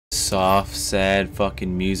soft, sad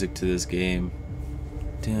fucking music to this game.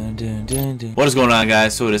 Dun, dun, dun, dun. What is going on,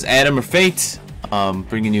 guys? So it is Adam or Fate,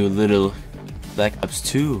 bringing you a little Black Ops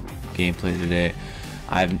 2 gameplay today.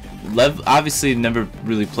 I've obviously never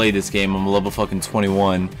really played this game. I'm a level fucking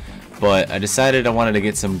 21, but I decided I wanted to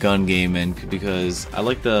get some gun game in because I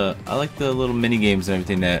like the little mini games and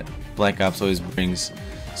everything that Black Ops always brings.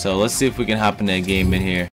 So let's see if we can hop in that game in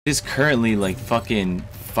here. It is currently like fucking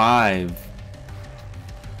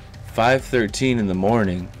 5:13 in the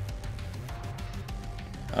morning.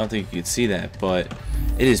 I don't think you could see that, but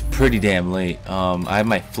it is pretty damn late. I have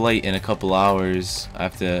my flight in a couple hours. I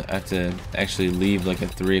have to actually leave like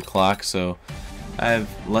at 3 o'clock, so I have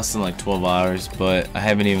less than like 12 hours. But I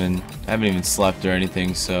haven't even slept or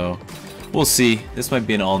anything, so we'll see. This might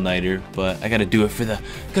be an all-nighter, but I gotta do it for the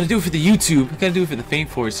YouTube. I gotta do it for the Faint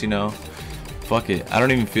Force, you know. Fuck it. I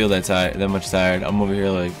don't even feel that much tired. I'm over here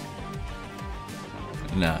like,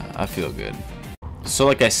 nah, I feel good. So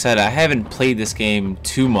like I said, I haven't played this game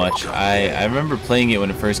too much. I remember playing it when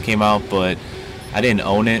it first came out, but I didn't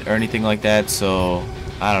own it or anything like that, so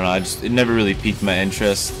I don't know, it never really piqued my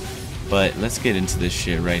interest. But let's get into this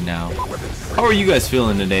shit right now. How are you guys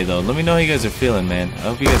feeling today though? Let me know how you guys are feeling, man. I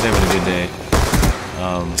hope you guys are having a good day.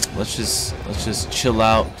 Let's just chill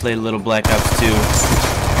out, play a little Black Ops 2.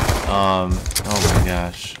 Oh my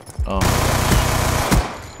gosh. Oh my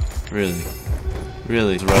gosh.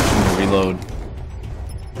 Really rushing to reload.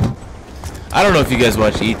 I don't know if you guys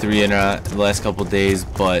watched E3 in the last couple days,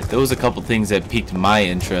 but there was a couple things that piqued my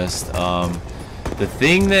interest. The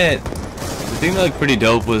thing that looked pretty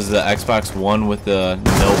dope was the Xbox One with the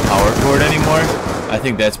no power cord anymore. I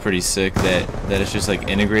think that's pretty sick that it's just like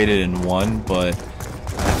integrated in one, but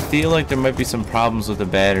I feel like there might be some problems with the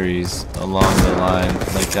batteries along the line,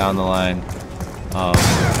 like down the line.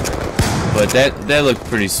 But that looked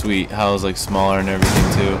pretty sweet, how it was like smaller and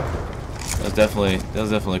everything too. That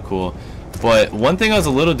was definitely cool. But one thing I was a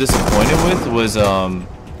little disappointed with was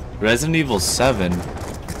Resident Evil 7,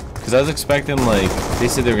 because I was expecting, like, they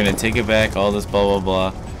said they were gonna take it back, all this blah blah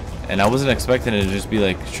blah, and I wasn't expecting it to just be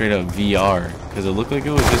like straight up VR, because it looked like it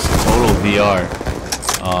was just total VR.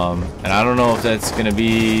 And I don't know if that's gonna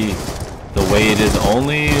be the way it is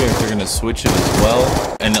only, or if they're gonna switch it as well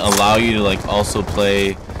and allow you to like also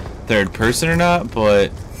play third person or not.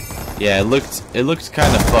 But yeah, it looked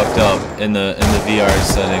kind of fucked up in the VR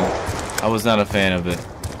setting. I was not a fan of it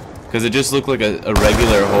because it just looked like a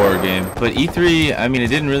regular horror game. But E3, I mean, it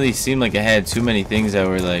didn't really seem like it had too many things that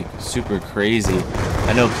were like super crazy.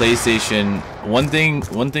 I know PlayStation. One thing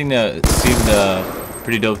that seemed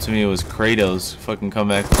pretty dope to me was Kratos fucking come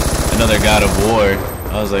back, another God of War.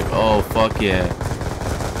 I was like, oh fuck yeah.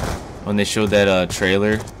 When they showed that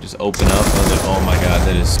trailer just open up, I was like, oh my god,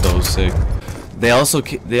 that is so sick. They also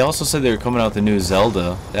said they were coming out with the new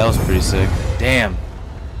Zelda. That was pretty sick. Damn.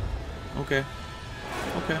 Okay.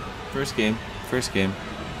 First game.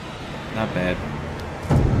 Not bad.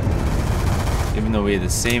 Even though we had the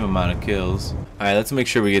same amount of kills. Alright, let's make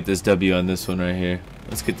sure we get this W on this one right here.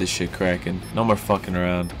 Let's get this shit cracking. No more fucking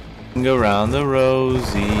around. Go round the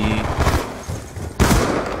rosy.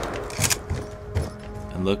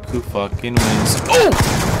 And look who fucking wins. Oh!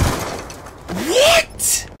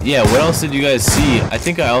 What? Yeah, what else did you guys see? I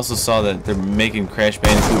think I also saw that they're making Crash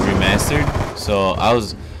Bandicoot Remastered. So I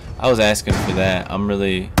was asking for that. I'm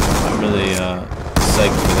really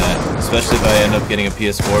psyched for that. Especially if I end up getting a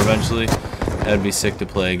PS4 eventually. That'd be sick to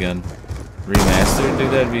play again. Remastered,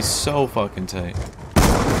 dude, that'd be so fucking tight.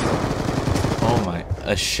 Oh my,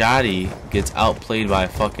 a shotty gets outplayed by a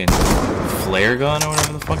fucking flare gun or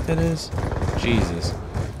whatever the fuck that is. Jesus.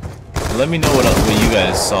 Let me know what you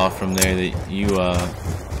guys saw from there that you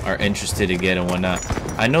are interested to get and whatnot.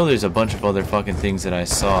 I know there's a bunch of other fucking things that I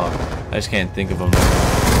saw. I just can't think of them.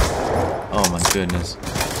 Oh my goodness.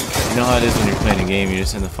 You know how it is when you're playing a game, you're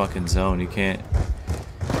just in the fucking zone. You can't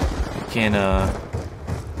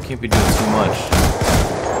be doing too much.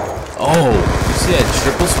 Oh, you see that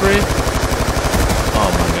triple spray? Oh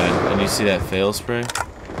my god. And you see that fail spray?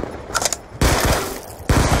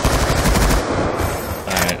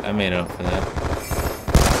 Alright, I made up for that.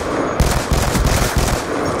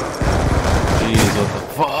 Jeez, what the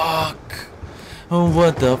fuck? Oh,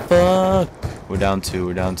 what the fuck? We're down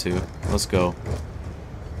two. Let's go.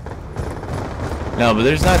 No, but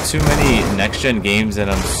there's not too many next-gen games that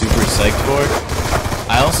I'm super psyched for.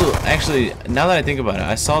 I also, actually, now that I think about it,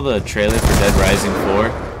 I saw the trailer for Dead Rising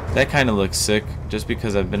 4. That kind of looks sick, just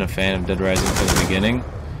because I've been a fan of Dead Rising from the beginning.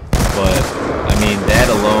 But, I mean, that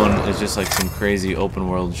alone is just like some crazy open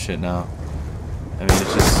world shit now. I mean,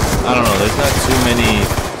 it's just, I don't know, there's not too many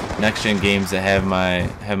next-gen games that have my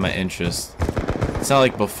interest. It's not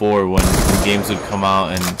like before when games would come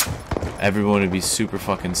out and everyone would be super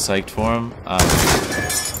fucking psyched for them.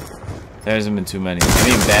 There hasn't been too many. I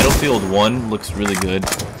mean, Battlefield 1 looks really good.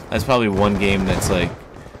 That's probably one game that's like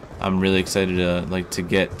I'm really excited to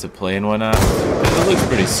get to play and whatnot. It looks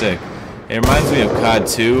pretty sick. It reminds me of COD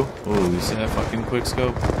 2. Ooh, you see that fucking quick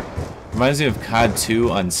scope? Reminds me of COD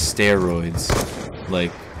 2 on steroids.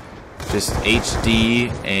 Like, just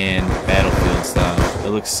HD and Battlefield style. It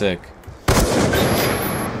looks sick.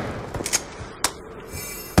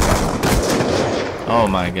 Oh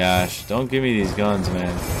my gosh. Don't give me these guns,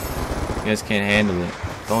 man. You guys can't handle it.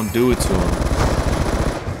 Don't do it to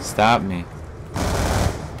them. Stop me.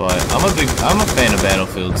 But I'm a fan of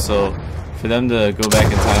Battlefield, so for them to go back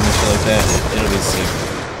in time and shit like that, it'll be sick.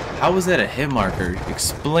 How was that a hit marker?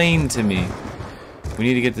 Explain to me. We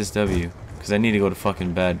need to get this W, because I need to go to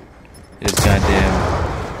fucking bed. It is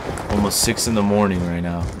goddamn almost 6 in the morning right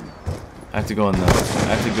now. I have to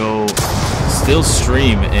go still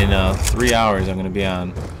stream in 3 hours. I'm gonna be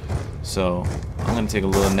on, so I'm gonna take a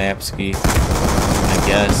little nap ski. I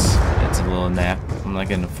guess it's a little nap. I'm not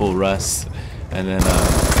getting a full rest, and then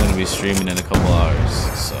I'm gonna be streaming in a couple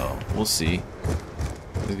hours. So we'll see.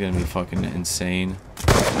 It's gonna be fucking insane.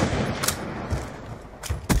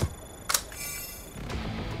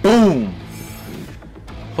 Boom!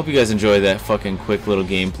 Hope you guys enjoyed that fucking quick little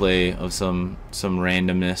gameplay of some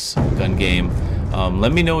randomness gun game.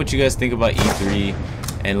 Let me know what you guys think about E3,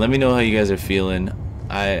 and let me know how you guys are feeling.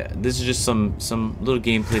 This is just some little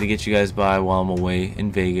gameplay to get you guys by while I'm away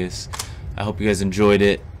in Vegas. I hope you guys enjoyed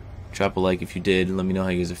it. Drop a like if you did. Let me know how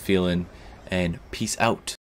you guys are feeling, and peace out.